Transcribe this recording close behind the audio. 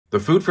The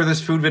food for this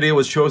food video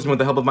was chosen with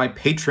the help of my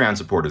Patreon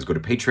supporters. Go to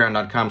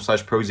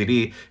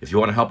patreon.com/ProZD if you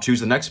want to help choose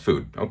the next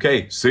food.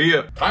 Okay, see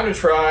ya. Time to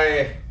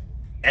try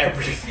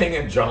everything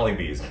at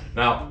Jollibee's.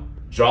 Now,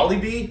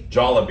 Jollibee?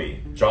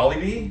 Jollibee.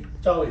 Jollibee?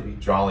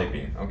 Jollibee.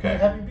 Jollibee, okay.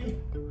 Happy bee.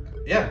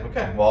 Yeah,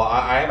 okay. Well,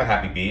 I am a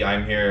happy bee.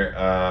 I'm here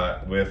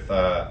with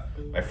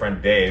my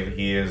friend Dave.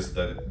 He is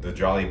the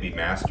Jollibee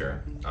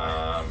master.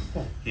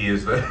 He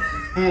is the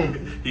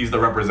he's the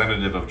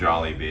representative of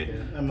Jollibee.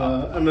 Yeah,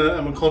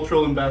 I'm a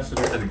cultural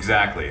ambassador.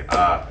 Exactly.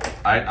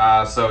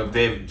 So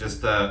Dave,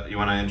 just you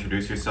want to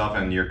introduce yourself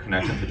and your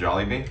connection to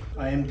Jollibee?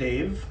 I am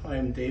Dave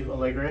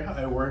Alegre.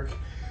 I work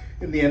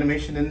in the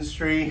animation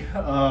industry.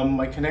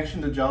 My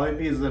connection to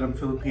Jollibee is that I'm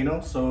Filipino,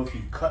 so if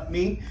you cut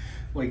me,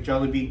 like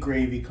Jollibee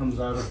gravy comes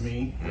out of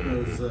me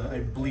because I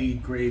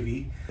bleed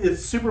gravy.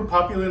 It's super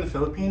popular in the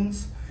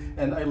Philippines,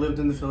 and I lived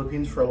in the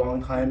Philippines for a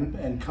long time,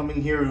 and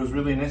coming here, it was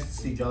really nice to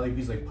see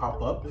Jollibees like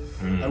pop up.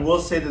 I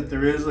will say that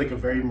there is like a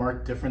very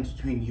marked difference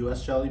between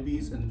US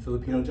Jollibees and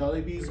Filipino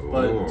Jollibees,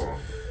 but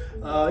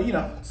you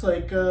know, it's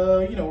like,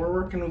 you know, we're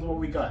working with what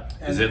we got.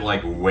 And is it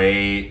like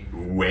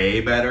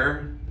way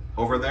better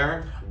over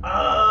there?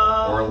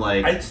 Or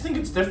like... I just think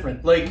it's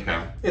different. Like,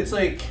 okay. It's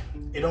like,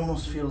 it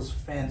almost feels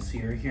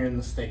fancier here in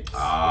the States.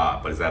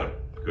 But is that a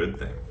good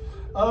thing?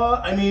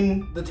 I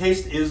mean, the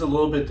taste is a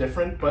little bit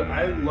different, but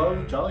I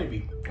love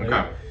Jollibee.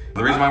 Okay.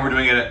 The reason why we're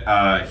doing it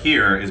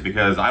here is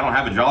because I don't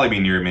have a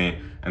Jollibee near me,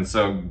 and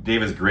so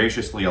Dave has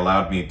graciously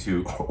allowed me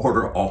to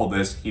order all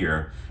this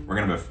here. We're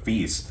gonna have a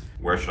feast.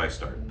 Where should I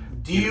start?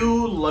 Do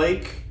you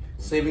like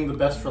saving the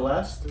best for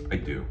last? I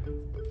do.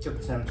 Get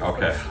the sandwich.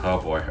 Okay. First. Oh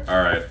boy.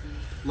 All right.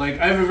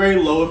 Like, I have a very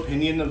low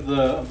opinion of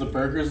the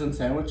burgers and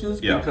sandwiches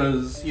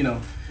because, you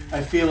know,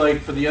 I feel like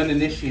for the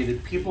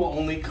uninitiated, people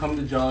only come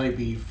to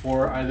Jollibee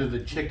for either the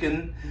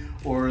chicken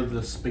or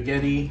the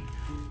spaghetti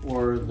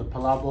or the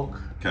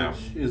palabok,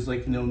 which is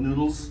like, you know,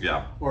 noodles.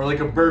 Yeah. Or like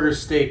a burger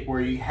steak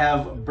where you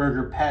have a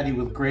burger patty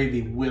with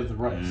gravy with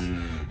rice.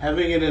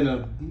 Having it in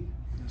a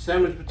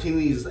sandwich between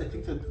these, I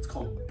think that it's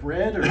called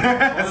bread or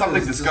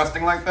something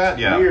disgusting like that.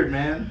 Yeah. Weird,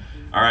 man.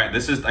 All right,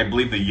 this is, I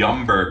believe, the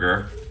Yum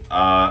Burger.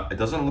 It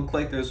doesn't look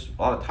like there's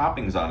a lot of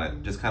toppings on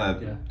it. Just kind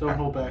of... Yeah, don't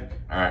hold back.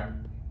 All right.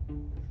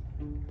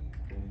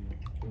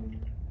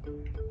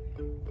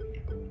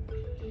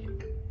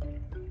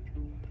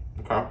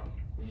 Okay.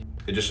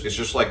 It's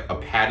just like a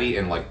patty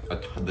and like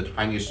the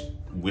tiniest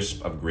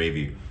wisp of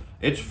gravy.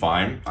 It's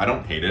fine. I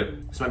don't hate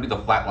it. This might be the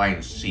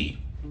flatline C.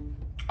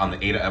 On the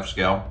A to F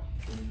scale,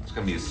 it's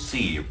gonna be a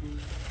C,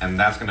 and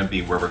that's gonna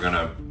be where we're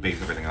gonna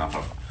base everything off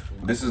of.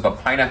 This is the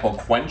pineapple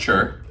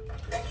quencher.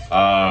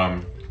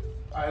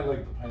 I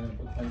like the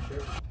pineapple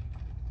quencher.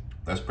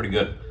 That's pretty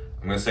good.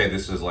 I'm gonna say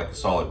this is like a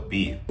solid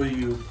B. Will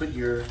you put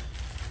your...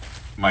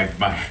 My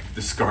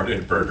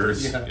discarded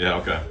burgers? Yeah. Yeah,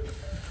 okay.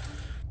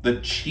 The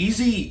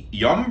cheesy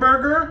Yum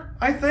Burger,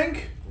 I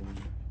think?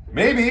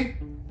 Maybe.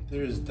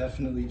 There is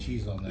definitely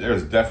cheese on that.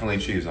 There's definitely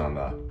cheese on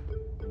that.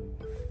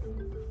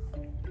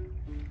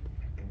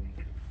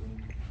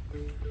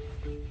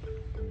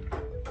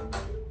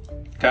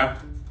 Okay,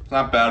 it's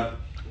not bad.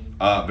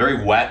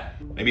 Very wet.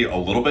 Maybe a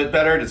little bit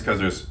better just because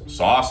there's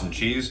sauce and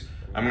cheese.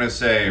 I'm gonna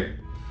say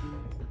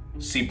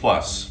C+.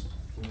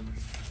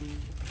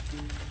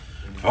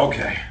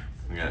 Okay,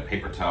 we got a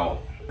paper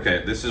towel.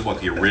 Okay, this is what,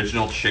 the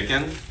original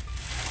chicken?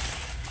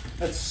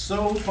 That's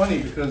so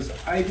funny because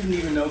I didn't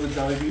even know that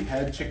Jollibee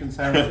had chicken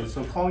sandwiches,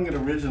 so calling it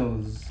original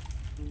is...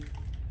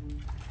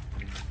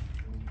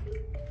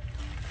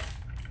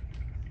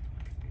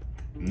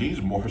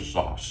 Needs more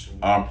sauce.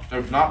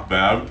 It's not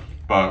bad,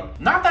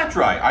 but not that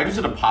dry. I just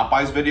did a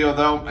Popeyes video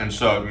though, and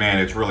so, man,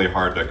 it's really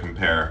hard to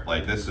compare.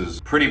 Like, this is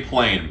pretty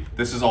plain.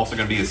 This is also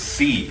gonna be a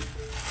C.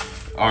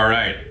 All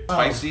right,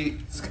 spicy.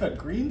 It's got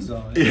greens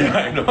on it. Yeah,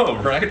 I know,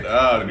 right?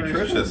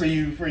 Nutritious. For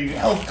you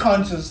health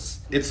conscious.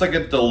 It's like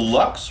a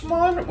deluxe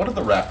one? What did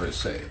the wrappers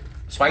say?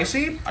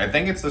 Spicy? I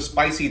think it's the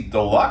spicy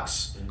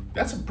deluxe.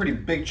 That's a pretty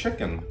big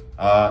chicken.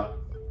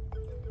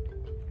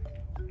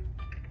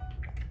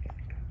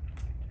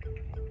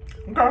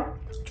 Okay,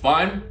 it's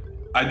fine.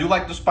 I do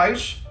like the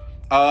spice.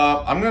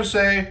 I'm gonna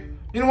say,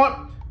 you know what?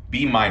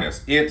 B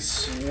minus.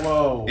 It's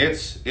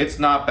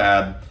not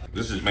bad.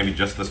 This is maybe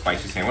just the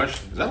spicy sandwich.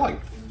 Is that like,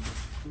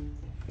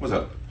 what is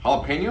that?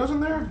 Jalapenos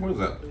in there? What is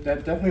that?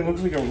 That definitely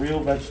looks like a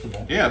real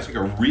vegetable. Yeah, it's like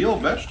a real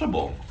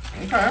vegetable.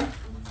 Okay.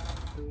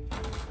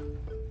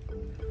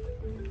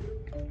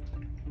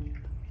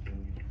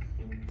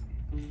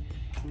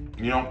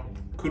 You know,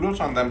 kudos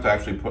on them to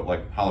actually put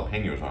like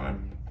jalapenos on it.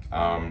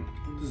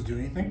 Does it do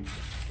anything?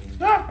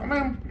 Yeah, I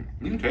mean,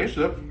 you can taste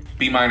it.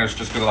 B minus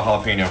just because of the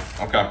jalapeno.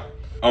 Okay.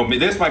 Oh,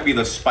 this might be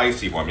the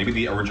spicy one. Maybe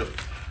the original.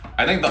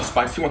 I think the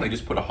spicy one, they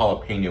just put a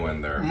jalapeno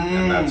in there,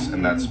 and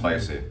that's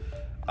spicy.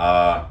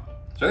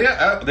 So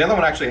yeah, the other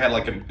one actually had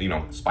like a, you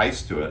know,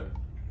 spice to it.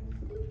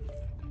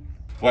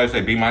 What did I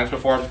say, B minus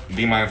before?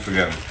 B minus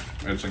again.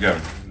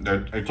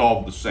 It's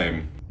all the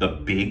same. The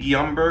big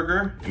Yum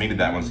Burger, maybe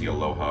that one's the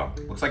Aloha.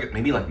 Looks like it,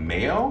 maybe like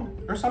mayo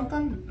or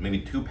something?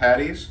 Maybe 2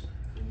 patties.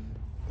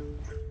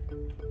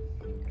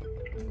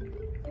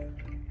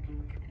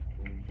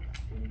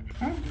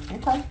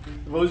 Okay.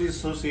 I've always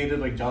associated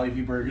like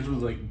Jollibee burgers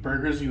with like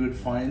burgers you would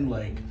find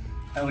like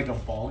at like a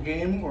ball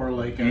game or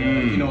like a,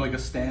 you know, like a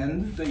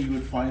stand that you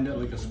would find at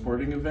like a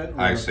sporting event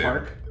or I in a see.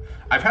 park.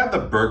 I've had the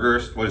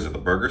burgers, what is it, the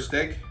burger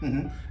steak?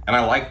 And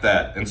I like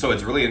that. And so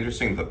it's really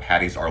interesting that the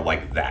patties are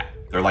like that.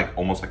 They're like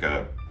almost like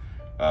a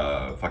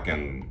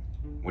fucking,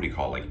 what do you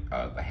call it?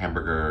 Like a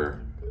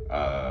hamburger,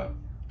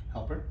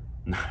 Helper?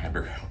 not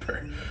hamburger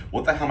helper.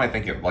 What the hell am I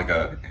thinking? Like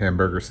a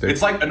Hamburger steak.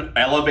 It's like an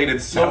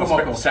elevated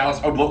Salisbury,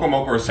 Loco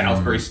Locomoco or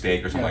Salisbury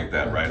steak or something Yeah, like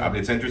that, yeah, right? yeah.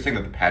 It's interesting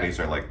that the patties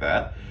are like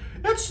that.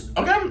 It's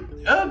again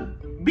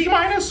B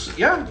minus.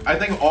 Yeah, I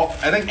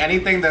think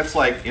anything that's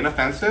like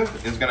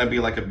inoffensive is gonna be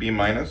like a B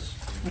minus.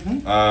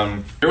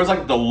 There was like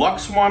a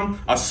deluxe one,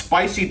 a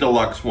spicy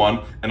deluxe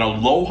one, an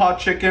aloha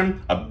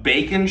chicken, a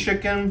bacon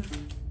chicken.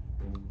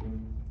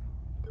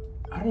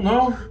 I don't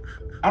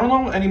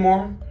know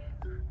anymore.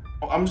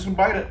 I'm just gonna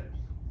bite it.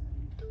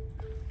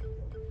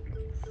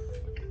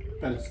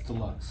 But it's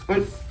deluxe.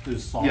 But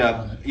There's sauce yeah,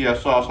 on it. yeah,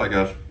 sauce, I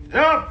guess.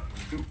 Yeah.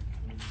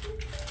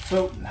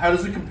 So how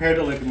does it compare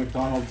to like a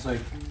McDonald's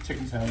like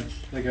chicken sandwich?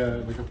 Like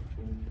a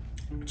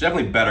It's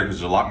definitely better because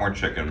there's a lot more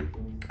chicken,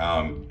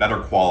 better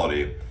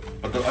quality.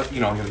 But the you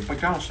know,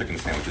 McDonald's chicken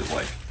sandwich is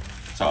like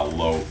it's a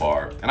low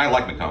bar, and I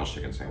like McDonald's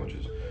chicken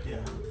sandwiches. yeah.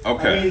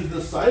 Okay. I mean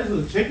the size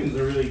of the chickens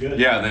are really good.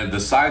 Yeah, the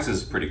size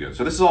is pretty good.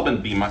 So this has all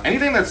been B minus.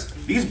 Anything that's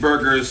these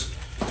burgers,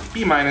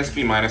 B minus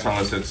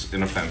unless it's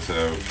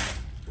inoffensive.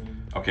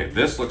 Okay,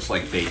 this looks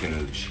like bacon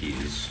and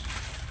cheese.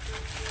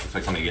 Looks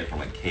like something you get from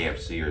like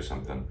KFC or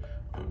something.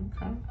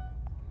 Okay.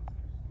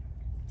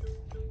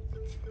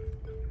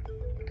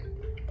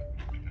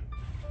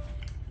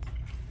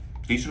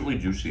 Decently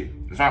juicy.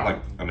 It's not like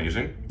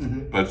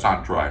amazing, but it's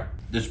not dry.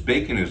 This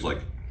bacon is like,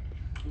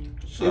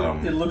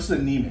 It looks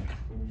anemic.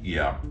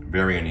 yeah,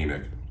 very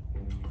anemic.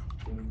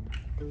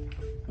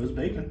 It was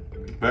bacon.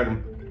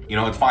 Bacon. You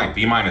know, it's fine.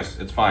 B minus.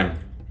 It's fine.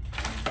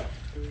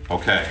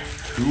 Okay,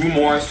 2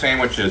 more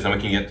sandwiches, then we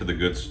can get to the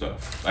good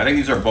stuff. I think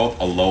these are both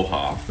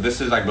Aloha.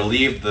 This is, I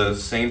believe, the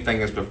same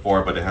thing as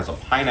before, but it has a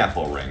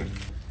pineapple ring.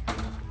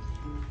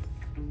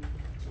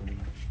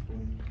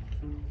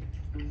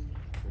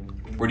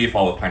 Where do you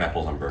fall with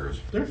pineapples on burgers?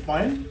 They're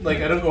fine. Like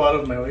I don't go out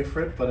of my way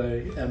for it, but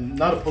I am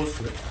not opposed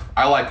to it.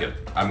 I like it.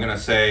 I'm gonna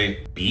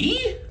say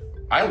B?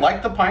 I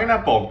like the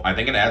pineapple. I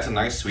think it adds a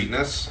nice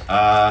sweetness.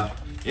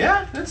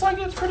 Yeah,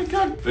 it's pretty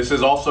good. This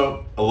is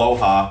also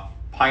Aloha,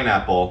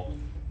 pineapple.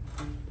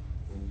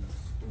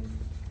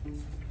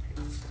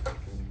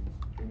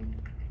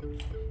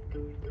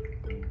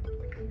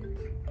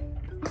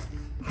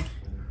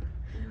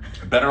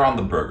 Better on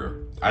the burger.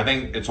 I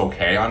think it's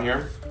okay on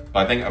here, but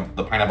I think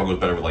the pineapple goes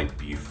better with like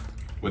beef.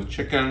 With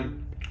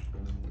chicken,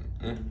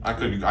 I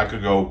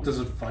could go. Does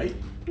it fight?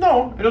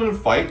 No, it doesn't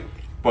fight,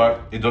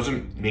 but it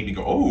doesn't make me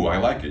go, oh, I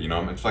like it. You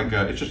know, it's like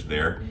it's just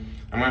there.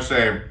 I'm gonna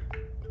say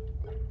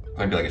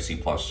maybe like a C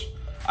plus.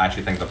 I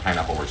actually think the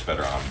pineapple works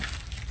better on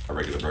a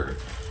regular burger.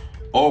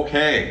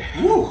 Okay,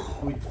 Woo,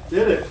 we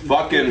did it.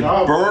 fucking Good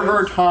job,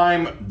 burger guys.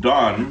 time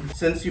done.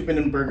 Since you've been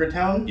in Burger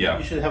Town, Yeah.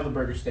 you should have the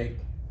burger steak.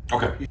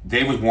 Okay,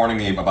 Dave was warning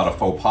me about a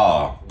faux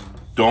pas.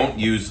 Don't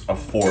use a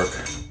fork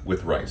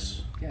with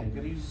rice. Yeah, you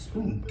gotta use a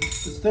spoon.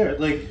 It's there.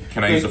 Like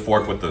Can I use a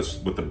fork with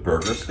the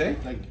burger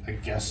steak? Like I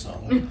guess so.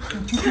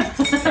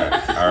 Okay,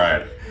 all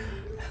right.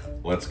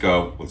 Let's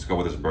go with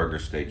this burger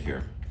steak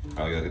here.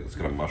 Let's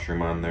get a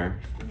mushroom on there.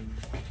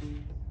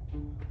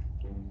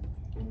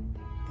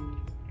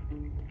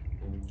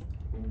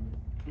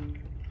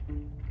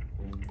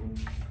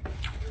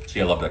 See,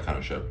 I love that kind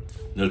of shit.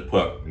 Just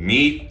put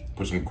meat,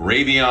 put some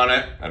gravy on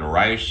it, and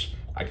rice.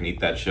 I can eat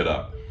that shit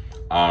up.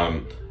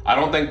 I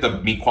don't think the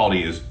meat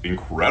quality is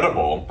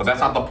incredible, but that's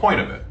not the point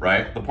of it,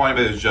 right? The point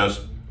of it is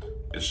just,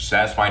 it's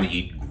satisfying to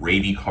eat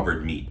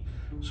gravy-covered meat.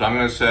 So I'm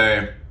gonna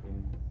say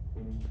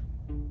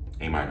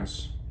A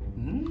minus.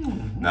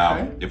 Now,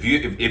 okay.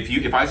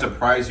 if I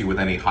surprise you with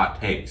any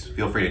hot takes,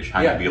 feel free to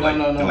chime in and be like,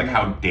 no.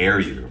 how dare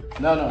you?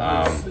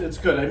 No, it's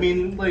good. I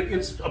mean, like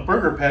it's a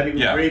burger patty with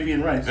Yeah. gravy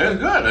and rice. It's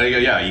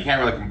good. Yeah, you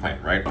can't really complain,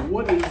 right?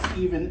 What is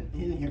even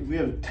in here? We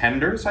have.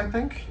 Tenders, I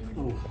think.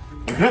 Oh,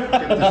 get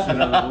this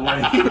shit out of the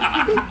way.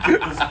 Get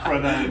this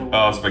crud out of the way.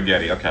 Oh,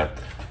 spaghetti. Okay.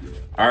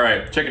 All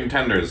right, chicken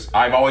tenders.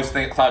 I've always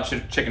thought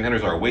chicken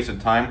tenders are a waste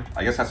of time.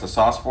 I guess that's the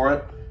sauce for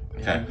it.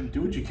 Okay.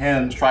 Do what you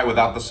can. Let's try it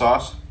without the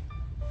sauce.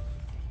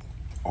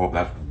 Oh,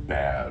 that's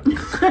bad.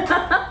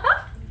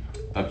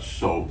 That's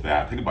so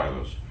bad. Take a bite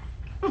of this.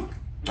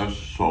 That's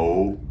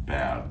so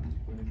bad.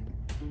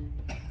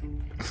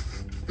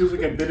 Feels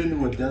like I bit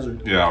into a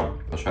desert. Yeah.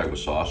 Let's try it with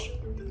sauce.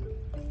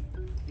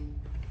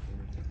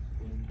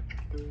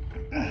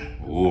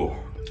 Ooh.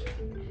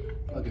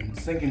 Fucking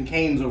sinking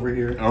canes over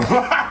here.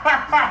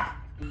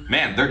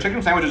 Man, their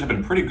chicken sandwiches have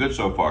been pretty good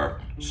so far.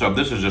 So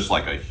this is just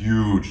like a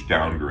huge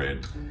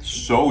downgrade.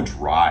 So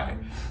dry.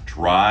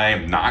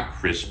 Dry, not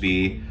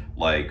crispy,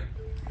 like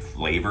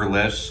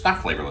flavorless.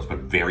 Not flavorless, but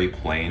very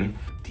plain.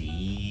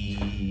 D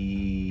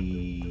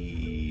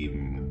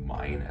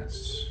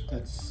minus.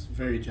 That's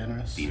very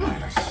generous. B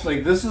minus.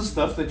 Like, this is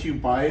stuff that you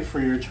buy for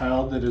your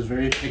child that is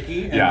very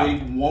picky and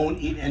they won't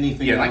eat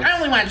anything else. Like, I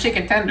only want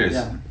chicken tenders.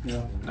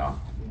 Yeah. No.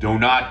 Do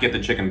not get the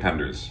chicken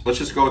tenders. Let's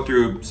just go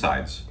through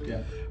sides.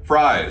 Yeah.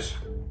 Fries.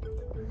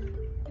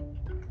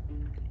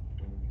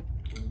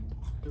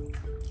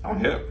 I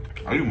don't hit it.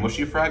 Are you a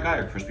mushy fry guy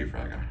or crispy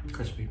fry guy?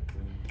 Crispy.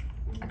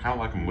 I kind of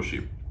like a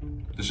mushy.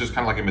 This is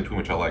kind of like in between,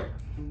 which I like.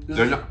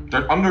 They're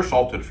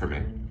undersalted for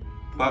me,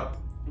 but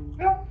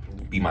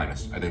B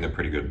minus. I think they're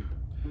pretty good.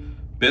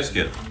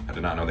 Biscuit. I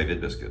did not know they did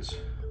biscuits.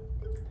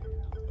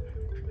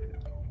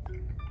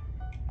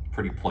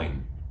 Pretty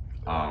plain.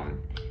 Kind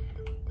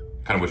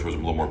of wish it was a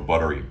little more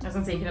buttery. I was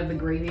gonna say you could have the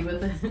gravy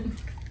with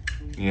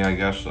it. Yeah, I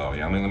guess so.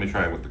 Yeah, let me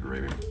try it with the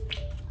gravy.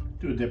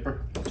 Do a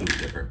dipper. Let's do a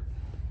dipper.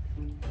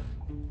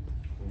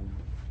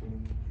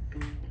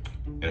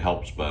 It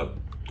helps, but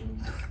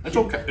it's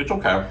okay. It's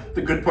okay.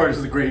 The good part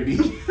is the gravy.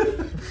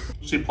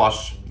 C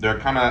plus. They're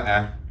kind of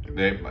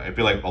I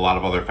feel like a lot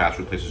of other fast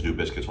food places do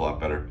biscuits a lot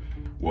better.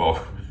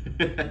 Whoa,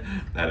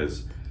 that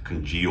is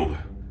congealed.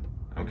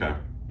 Okay.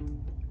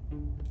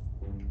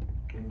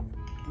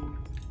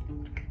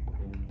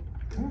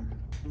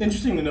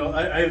 Interesting to know.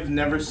 I've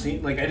never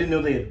seen, like, I didn't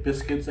know they had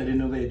biscuits. I didn't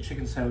know they had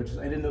chicken sandwiches.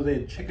 I didn't know they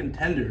had chicken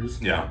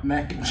tenders. Yeah.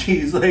 Mac and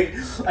cheese. Like,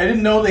 I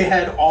didn't know they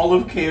had all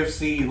of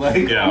KFC,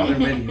 like, on their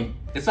menu.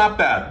 It's not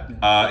bad.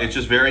 It's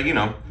just very,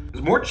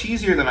 it's more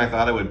cheesier than I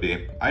thought it would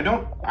be. I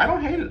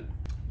don't hate it.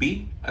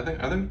 B, I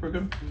think we're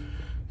good.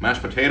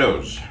 Mashed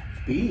potatoes.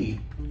 B.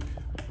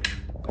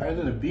 Higher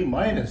than a B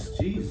minus.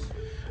 Jeez.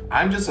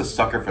 I'm just a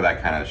sucker for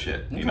that kind of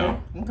shit, you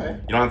know? Okay.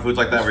 You don't have foods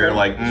like that where you're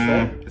like,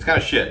 it's kind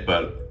of shit,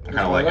 but I kind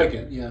of like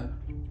it. Yeah.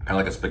 Kind of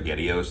like a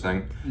SpaghettiOs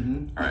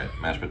thing. All right,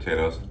 mashed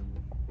potatoes.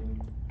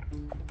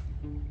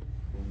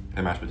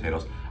 They're mashed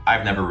potatoes.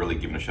 I've never really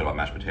given a shit about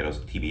mashed potatoes,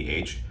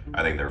 TBH.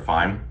 I think they're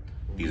fine.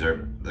 These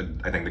are,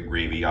 I think the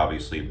gravy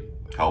obviously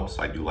helps.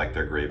 I do like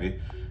their gravy.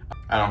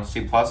 I don't know,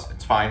 C plus,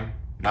 it's fine.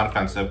 Not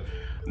offensive.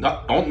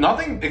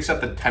 Nothing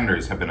except the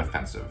tenders have been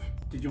offensive.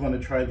 Did you want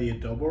to try the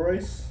adobo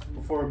rice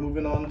before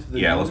moving on to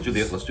the let's do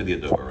the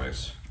adobo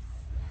rice.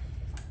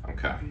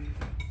 Okay.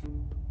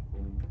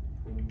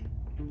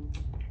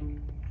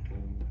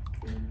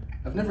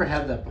 I've never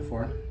had that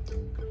before.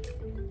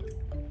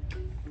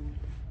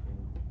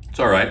 It's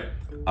all right.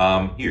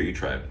 Here, you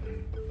try it.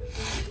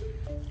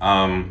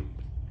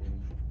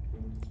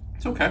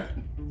 It's okay.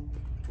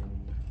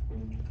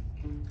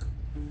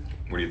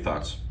 What are your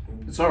thoughts?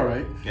 It's all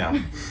right.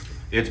 Yeah.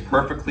 It's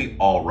perfectly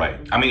all right.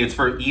 I mean, it's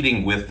for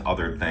eating with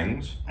other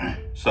things.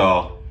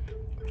 So,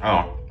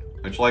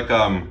 it's like,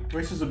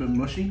 Rice is a bit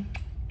mushy.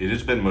 it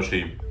has been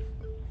mushy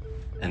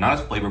and not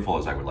as flavorful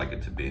as I would like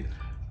it to be.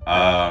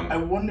 I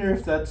wonder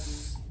if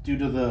that's due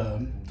to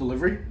the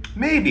delivery.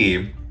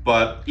 Maybe,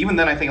 but even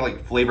then I think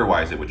like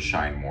flavor-wise it would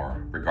shine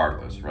more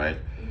regardless, right?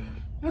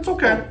 It's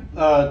okay.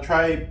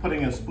 Try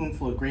putting a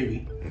spoonful of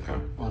gravy Okay.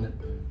 on it.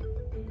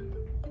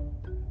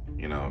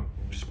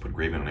 Just put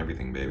gravy on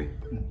everything, baby.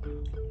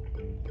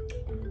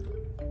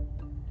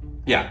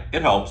 Yeah,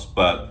 it helps,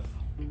 but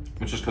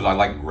it's just because I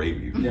like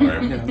gravy, right? Yeah.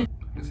 I'm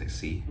gonna say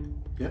C.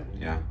 Yeah.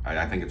 Yeah,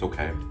 I think it's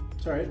okay.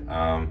 It's all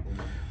right.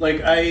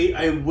 Like,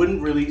 I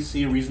wouldn't really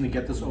see a reason to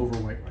get this over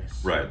white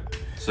rice. Right.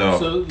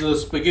 So the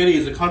spaghetti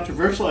is a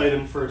controversial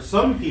item for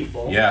some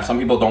people. yeah, some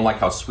people don't like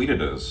how sweet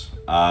it is.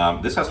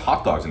 This has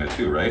hot dogs in it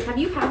too, right? Have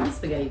you had the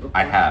spaghetti before?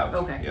 I have.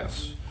 Okay.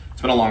 Yes.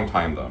 It's been a long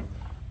time though.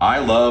 I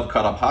love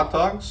cut up hot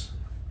dogs.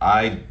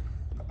 And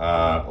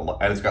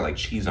it's got like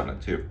cheese on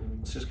it too.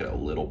 Let's just get a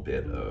little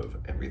bit of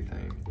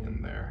everything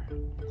in there.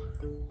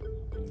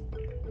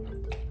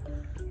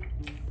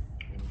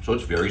 So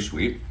it's very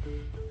sweet,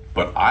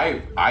 but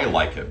I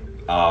like it.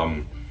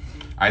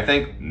 I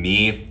think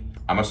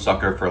I'm a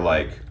sucker for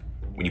like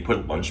when you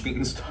put lunch meat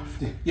and stuff.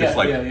 Just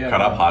like cut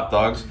up hot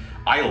dogs.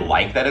 I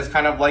like that it's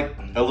kind of like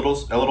a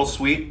little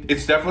sweet.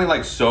 It's definitely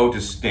like so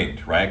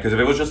distinct, right? Because if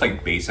it was just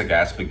like basic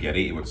ass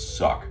spaghetti, it would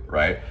suck,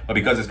 right? But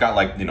because it's got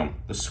like,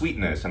 the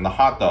sweetness and the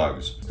hot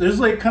dogs. There's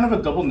like kind of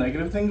a double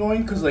negative thing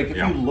going, because like if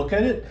Yeah. you look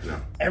at it, Yeah.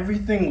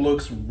 everything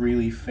looks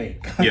really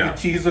fake. Yeah. The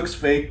cheese looks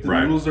fake, the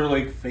Right. noodles are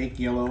like fake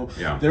yellow.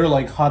 Yeah. They're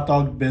like hot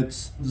dog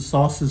bits, the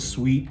sauce is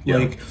sweet. Yeah.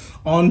 Like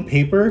on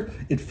paper,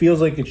 it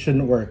feels like it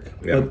shouldn't work.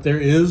 Yeah. But there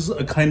is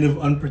a kind of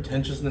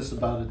unpretentiousness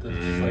about it that's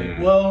just like,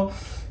 well,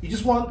 you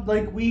just want,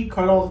 like, we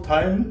cut all the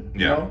time.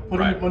 You Yeah, know,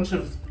 putting right. a bunch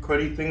of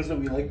cruddy things that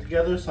we like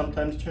together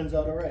sometimes turns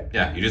out all right.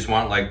 Yeah, you just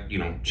want like,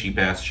 cheap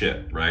ass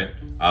shit, right?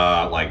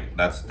 Like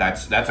that's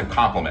a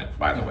compliment,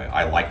 by the way.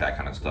 I like that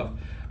kind of stuff.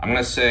 I'm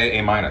gonna say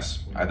A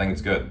minus. I think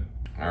it's good.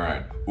 All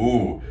right.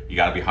 Ooh, you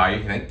gotta be high,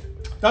 you think?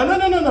 No.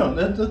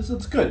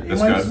 That's good. That's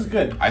A minus is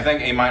good. I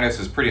think A minus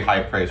is pretty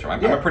high praise.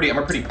 I'm a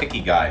pretty picky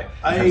guy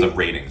in terms of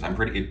ratings.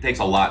 It takes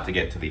a lot to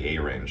get to the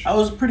A range. I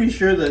was pretty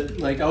sure that,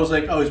 like, I was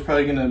like, oh, it's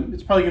probably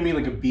gonna be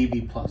like a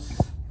BB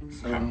plus.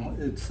 So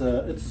it's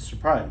a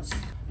surprise.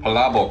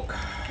 Palabok.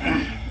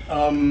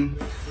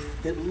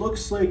 It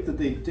looks like that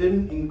they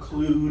didn't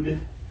include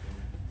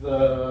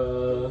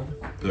the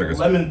Like a-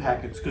 lemon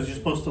packets because you're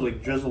supposed to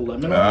like drizzle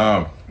lemon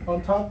Oh.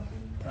 on top.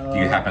 Do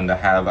you happen to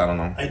have, I don't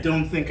know? I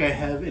don't think I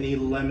have any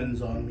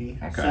lemons on me,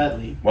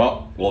 sadly.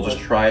 Well, we'll just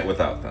try it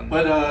without then.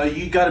 But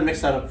you gotta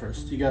mix that up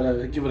first. You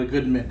gotta give it a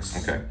good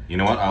mix. Okay. You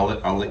know what?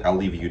 I'll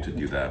leave you to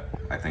do that.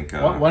 I think.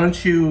 Why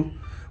don't you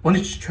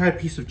try a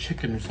piece of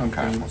chicken or something?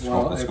 Okay.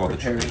 Let's go with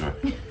the chicken.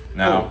 It.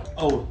 Now.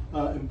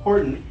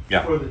 Important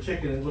Yeah. for the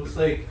chicken. It looks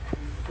like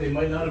they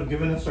might not have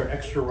given us our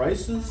extra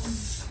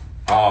rices.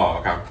 Oh,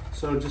 okay.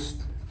 So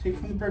just take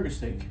from the burger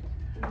steak.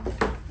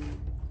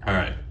 All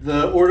right.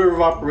 The order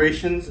of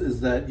operations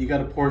is that you got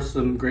to pour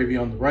some gravy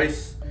on the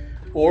rice,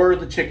 or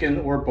the chicken,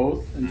 or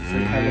both, and just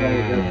like have it all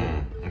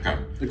together. Okay.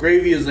 The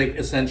gravy is like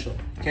essential.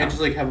 You can't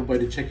just like have a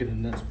bite of chicken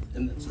and that's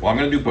it. Well, I'm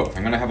gonna do both.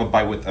 I'm gonna have a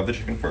bite of the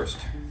chicken first,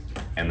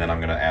 and then I'm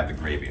gonna add the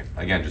gravy.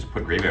 Again, just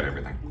put gravy on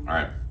everything. All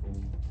right.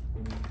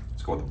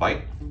 Let's go with the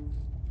bite.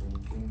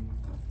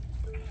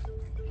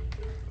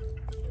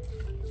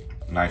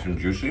 Nice and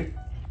juicy.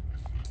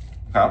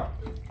 Okay.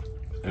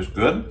 It's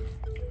good.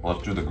 Well,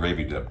 let's do the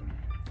gravy dip.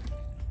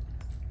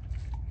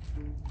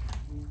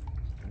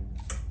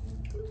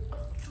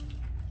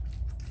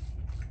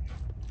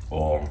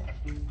 Oh,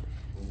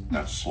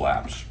 that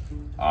slaps.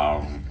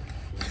 Gotta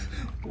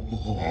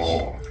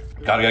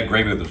get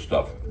gravy with this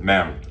stuff.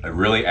 Man, it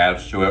really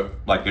adds to it.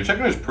 Like, the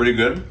chicken is pretty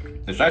good.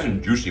 It's nice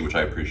and juicy, which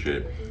I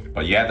appreciate.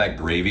 But yeah, that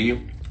gravy,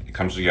 it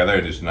comes together.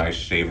 It is nice,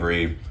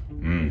 savory.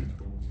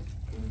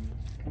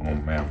 Oh,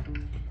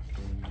 man.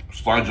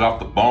 Slides off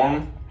the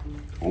bone.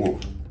 Ooh.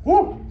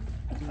 Woo!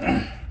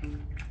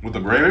 With the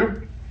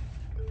gravy,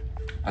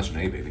 that's an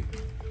A, baby.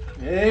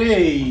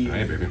 Hey!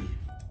 Hey, baby.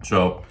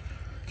 So,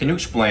 can you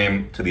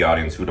explain to the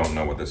audience who don't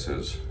know what this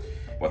is?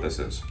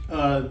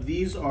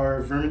 These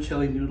are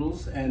vermicelli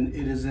noodles, and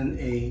it is in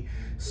a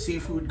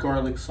seafood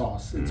garlic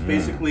sauce. It's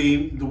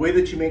basically, the way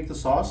that you make the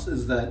sauce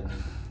is that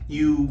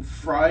you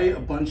fry a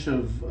bunch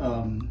of,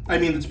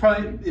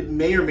 it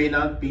may or may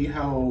not be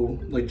how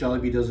like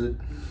Jollibee does it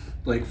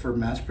like for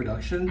mass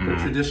production, but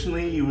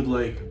traditionally you would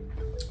like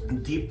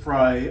deep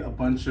fry a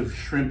bunch of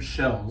shrimp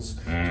shells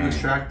to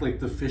extract like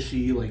the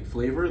fishy like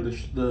flavor,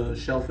 the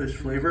shellfish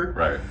flavor.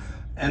 Right.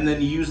 And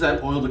then you use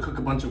that oil to cook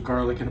a bunch of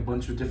garlic and a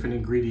bunch of different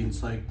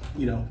ingredients like,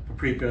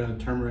 paprika,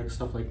 turmeric,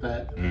 stuff like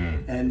that.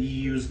 And you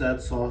use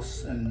that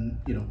sauce and,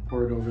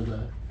 pour it over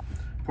the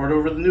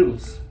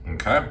noodles.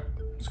 Okay.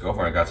 Let's go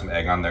for it. I got some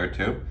egg on there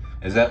too.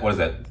 What is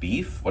that,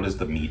 beef? What is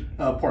the meat?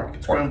 Pork.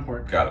 It's ground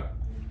pork. Got it.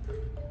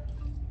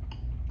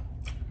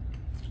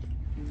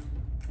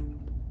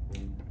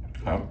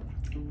 Oh.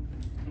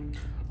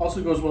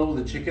 Also goes well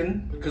with the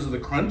chicken because of the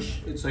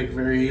crunch. It's like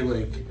very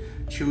like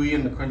chewy,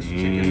 and the crunchy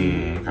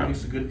chicken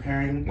makes a good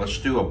pairing. Let's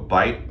do a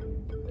bite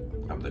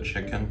of the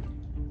chicken.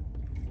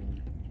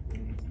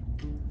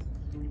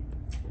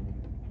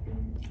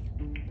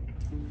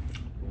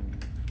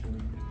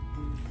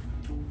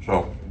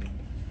 So,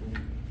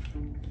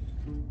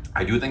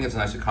 I do think it's a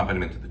nice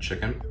accompaniment to the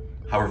chicken.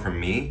 However, for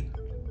me,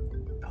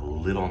 a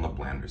little on the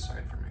blander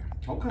side for me.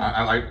 Okay.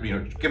 I like,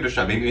 give it a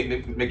shot.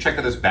 Maybe check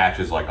that this batch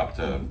is like up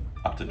to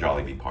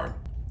Jollibee par.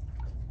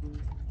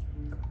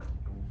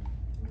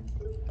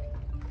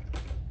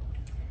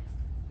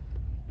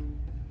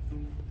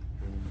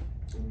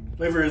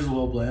 Flavor is a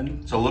little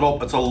bland. It's a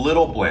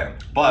little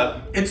bland,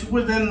 but it's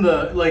within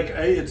the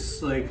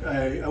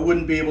I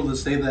wouldn't be able to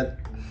say that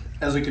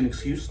as like an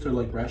excuse to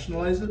like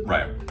rationalize it.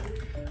 Right.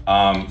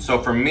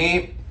 So for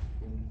me,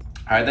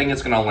 I think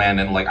it's gonna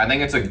land in I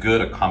think it's a good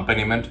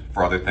accompaniment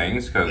for other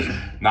things because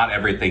not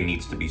everything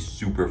needs to be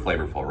super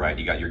flavorful, right?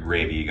 You got your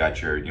gravy, you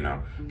got your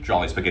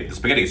jolly spaghetti. The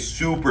spaghetti is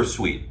super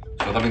sweet,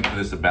 so let me do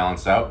this to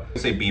balance out. I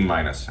say B-. I'm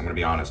gonna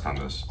be honest on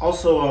this.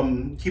 Also,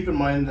 keep in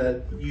mind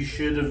that you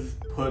should have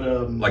put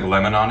like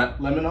lemon on it.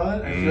 Lemon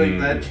on it. I feel like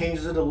that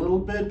changes it a little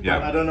bit. But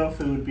Yeah. I don't know if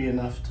it would be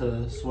enough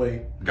to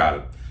sway. Got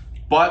it.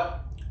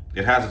 But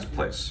it has its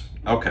place.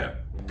 Okay.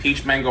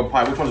 Peach mango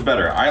pie. Which one's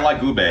better? I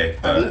like ube.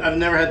 I've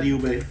never had the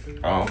ube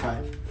Oh.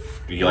 pie.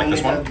 Do you like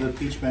this one? I only had the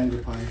peach mango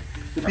pie.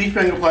 The peach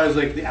mango pie is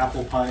like the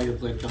apple pie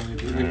of like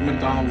Jollibee, like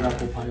McDonald's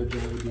apple pie of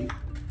Jollibee.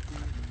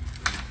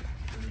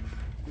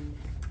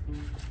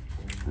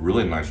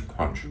 Really nice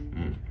crunch.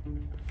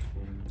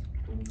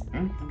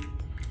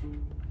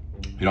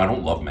 I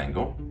don't love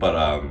mango,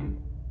 but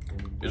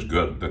it's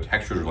good. The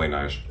texture is really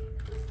nice.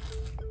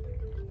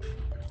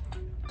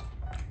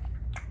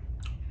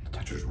 The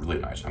texture is really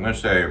nice. I'm gonna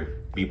say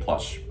B+.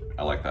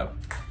 I like that.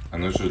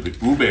 And this is the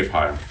ube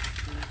pie.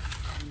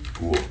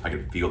 Ooh, I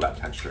can feel that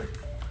texture.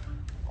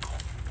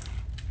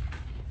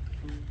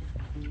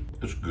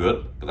 It's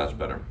good, but that's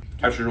better.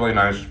 Texture is really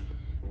nice.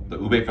 The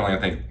ube filling, I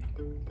think,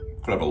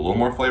 could have a little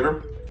more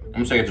flavor. I'm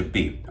gonna say it's a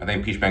B. I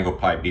think peach mango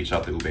pie beats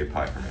out the ube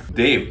pie for me.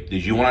 Dave,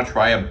 did you want to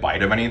try a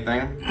bite of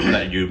anything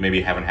that you maybe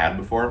haven't had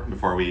before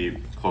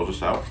we close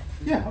this out?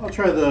 Yeah, I'll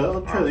try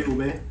the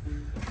ube.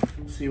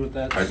 See what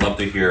that's. I'd love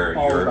to hear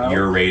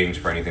your ratings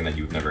for anything that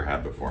you've never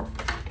had before.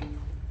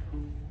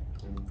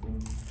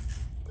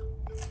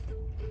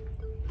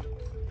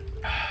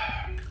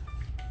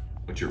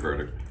 What's your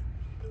verdict?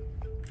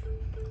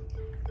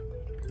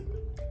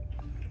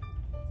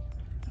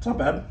 It's not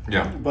bad.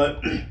 Yeah.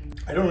 But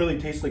I don't really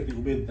taste like the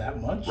ube that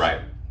much.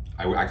 Right.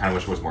 I kind of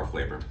wish there was more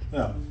flavor.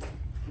 Yeah.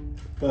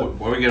 But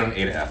What do we get on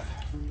A to F?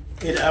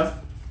 it F,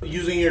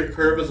 using your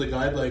curve as a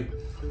guide, like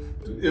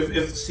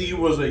if C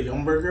was a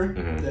yum burger,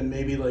 then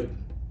maybe like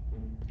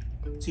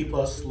C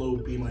plus, low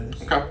B minus.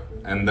 Okay.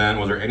 And then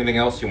was there anything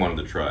else you wanted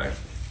to try?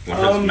 You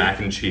want this mac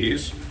and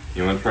cheese?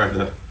 You want to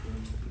try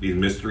these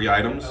mystery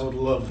items? I would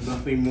love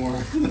nothing more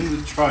than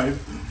to try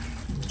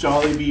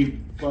Jollibee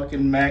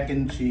fucking mac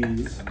and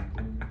cheese.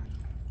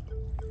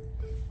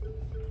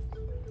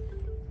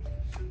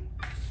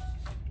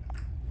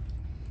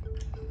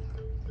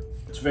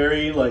 It's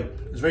very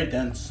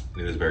dense.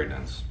 It is very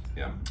dense.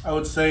 Yeah. I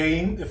would say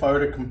if I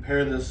were to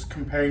comparing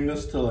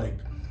this to like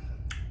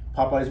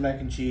Popeye's mac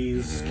and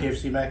cheese,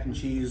 KFC mac and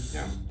cheese,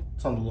 Yeah.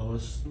 it's on the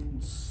lowest.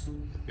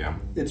 Yeah.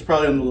 It's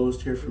probably on the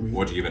lowest tier for me.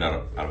 What'd you give it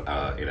out of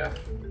A to F?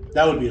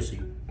 That would be a C.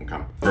 Okay.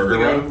 Burger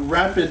Like a run?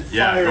 rapid fire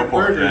Yeah, go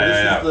for it. burger.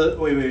 Yeah, This is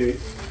the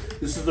wait.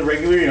 This is the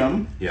regular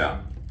yum. Yeah.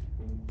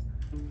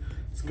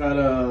 It's got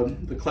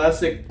the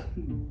classic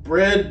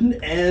bread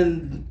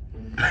and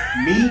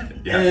meat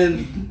Yeah.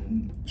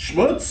 and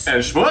schmutz.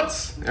 And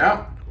schmutz?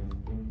 Yeah.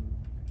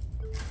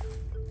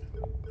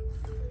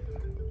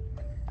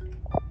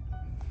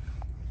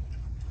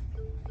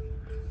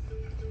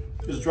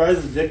 It's dry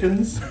as the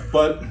Dickens,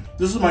 but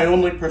this is my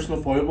own like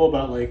personal foible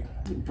about like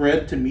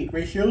bread to meat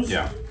ratios.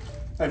 Yeah.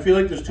 I feel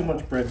like there's too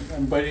much bread.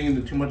 I'm biting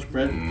into too much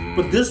bread.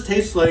 But this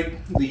tastes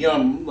like the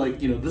yum. Like,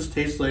 this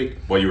tastes like,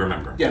 What you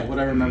remember? yeah, what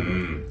I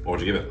remember. What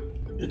would you give it?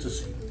 It's a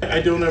C. I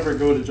don't ever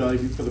go to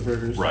Jollibee for the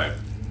burgers. Right.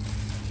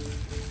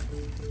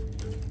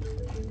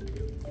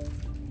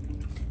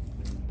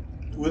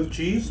 With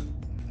cheese,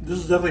 this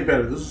is definitely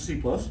better. This is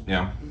C+.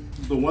 Yeah.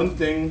 The one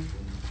thing,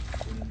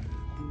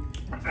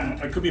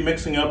 I could be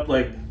mixing up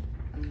like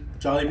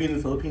Jollibee in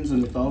the Philippines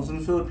and McDonald's in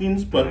the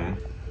Philippines, but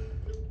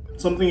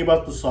something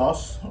about the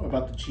sauce,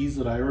 about the cheese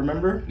that I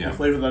remember, Yeah. the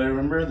flavor that I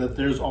remember, that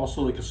there's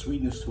also like a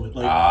sweetness to it.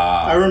 Like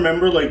Ah. I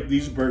remember like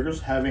these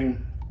burgers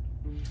having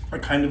a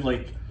kind of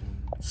like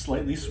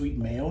slightly sweet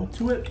mayo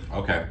to it.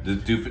 Okay.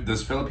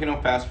 Does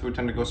Filipino fast food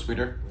tend to go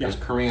sweeter? Yeah. Does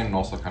Korean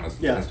also kind of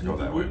Yeah, tends to go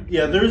that way?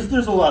 Yeah, there's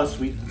a lot of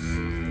sweetness.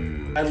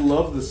 I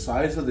love the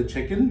size of the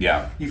chicken.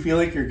 Yeah. You feel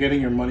like you're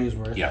getting your money's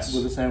worth Yes.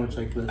 with a sandwich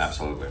like this.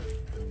 Absolutely.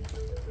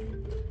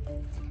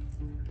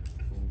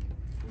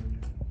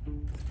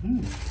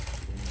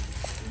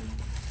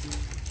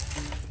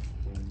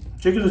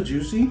 Chicken is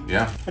juicy.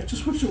 Yeah. I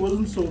just wish it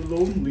wasn't so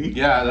lonely.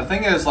 Yeah, the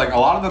thing is, like, a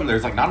lot of them,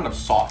 there's, like, not enough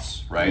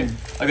sauce, right?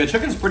 Like, the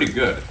chicken's pretty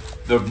good.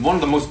 One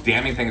of the most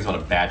damning things about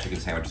a bad chicken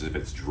sandwich is if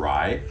it's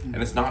dry, and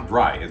it's not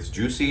dry. It's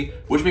juicy,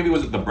 which maybe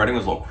the breading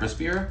was a little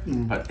crispier,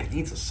 but it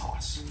needs a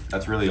sauce.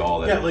 That's really all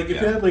that. Yeah, like if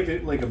you had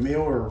like a mayo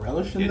or a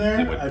relish in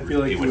there, I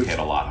feel like it would hit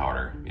a lot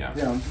harder. Yeah.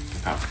 Yeah.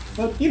 Okay.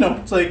 But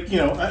it's like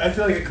I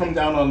feel like I come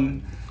down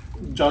on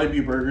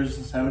Jollibee burgers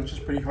and sandwiches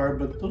pretty hard,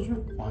 but those are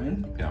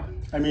fine. Yeah.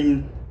 I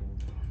mean,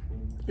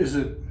 is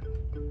it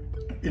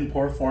in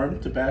poor form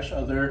to bash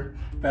other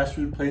fast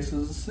food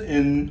places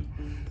in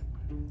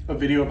a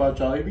video about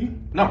Jollibee?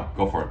 No,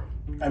 go for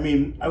it. I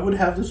mean, I would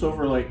have this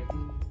over like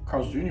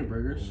Carl's Jr.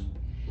 burgers,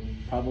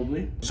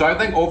 probably. So I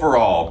think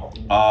overall,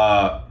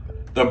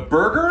 the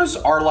burgers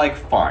are like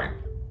fine.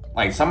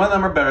 Like some of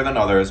them are better than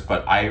others,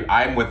 but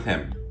I'm with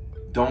him.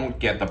 Don't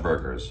get the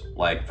burgers.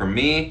 Like for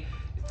me,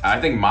 I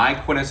think my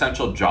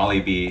quintessential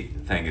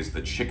Jollibee thing is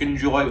the chicken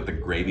joy with the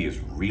gravy is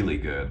really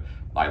good.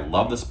 I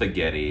love the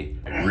spaghetti.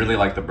 I really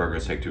like the burger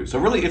steak too. So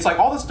really, it's like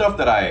all the stuff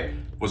that I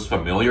was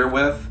familiar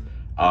with,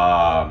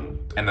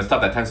 and the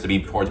stuff that tends to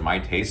be towards my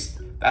taste.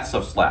 That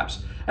stuff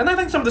slaps. And I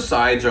think some of the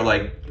sides are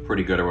like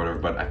pretty good or whatever.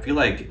 But I feel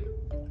like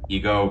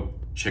you go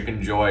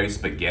chicken joy,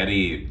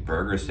 spaghetti,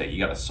 burger steak. You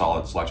got a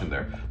solid selection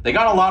there. They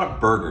got a lot of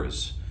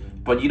burgers,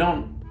 but you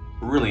don't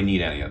really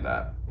need any of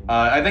that.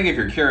 I think if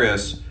you're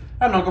curious,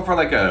 I don't know, go for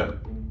like a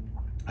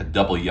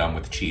double yum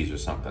with cheese or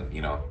something,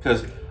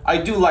 because I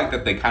do like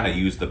that they kind of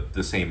use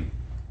the same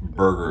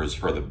burgers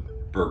for the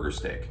burger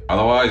steak.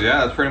 Otherwise, yeah,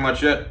 that's pretty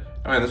much it.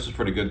 I mean, this is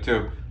pretty good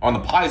too. Oh, and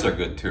the pies are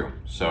good too.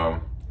 So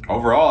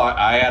overall,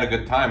 I had a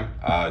good time.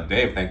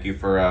 Dave, thank you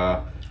for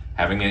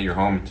having me at your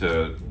home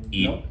to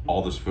eat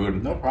all this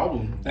food. No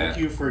problem. Thank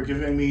you for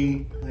giving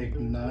me like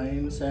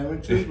 9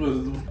 sandwiches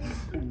with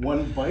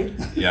one bite.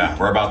 Yeah,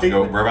 we're about to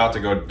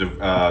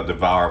go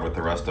devour with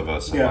the rest of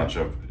us a Yeah. bunch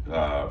of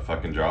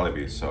fucking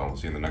Jollibee. So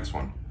see you in the next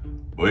one.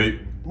 Bye.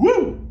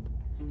 Woo!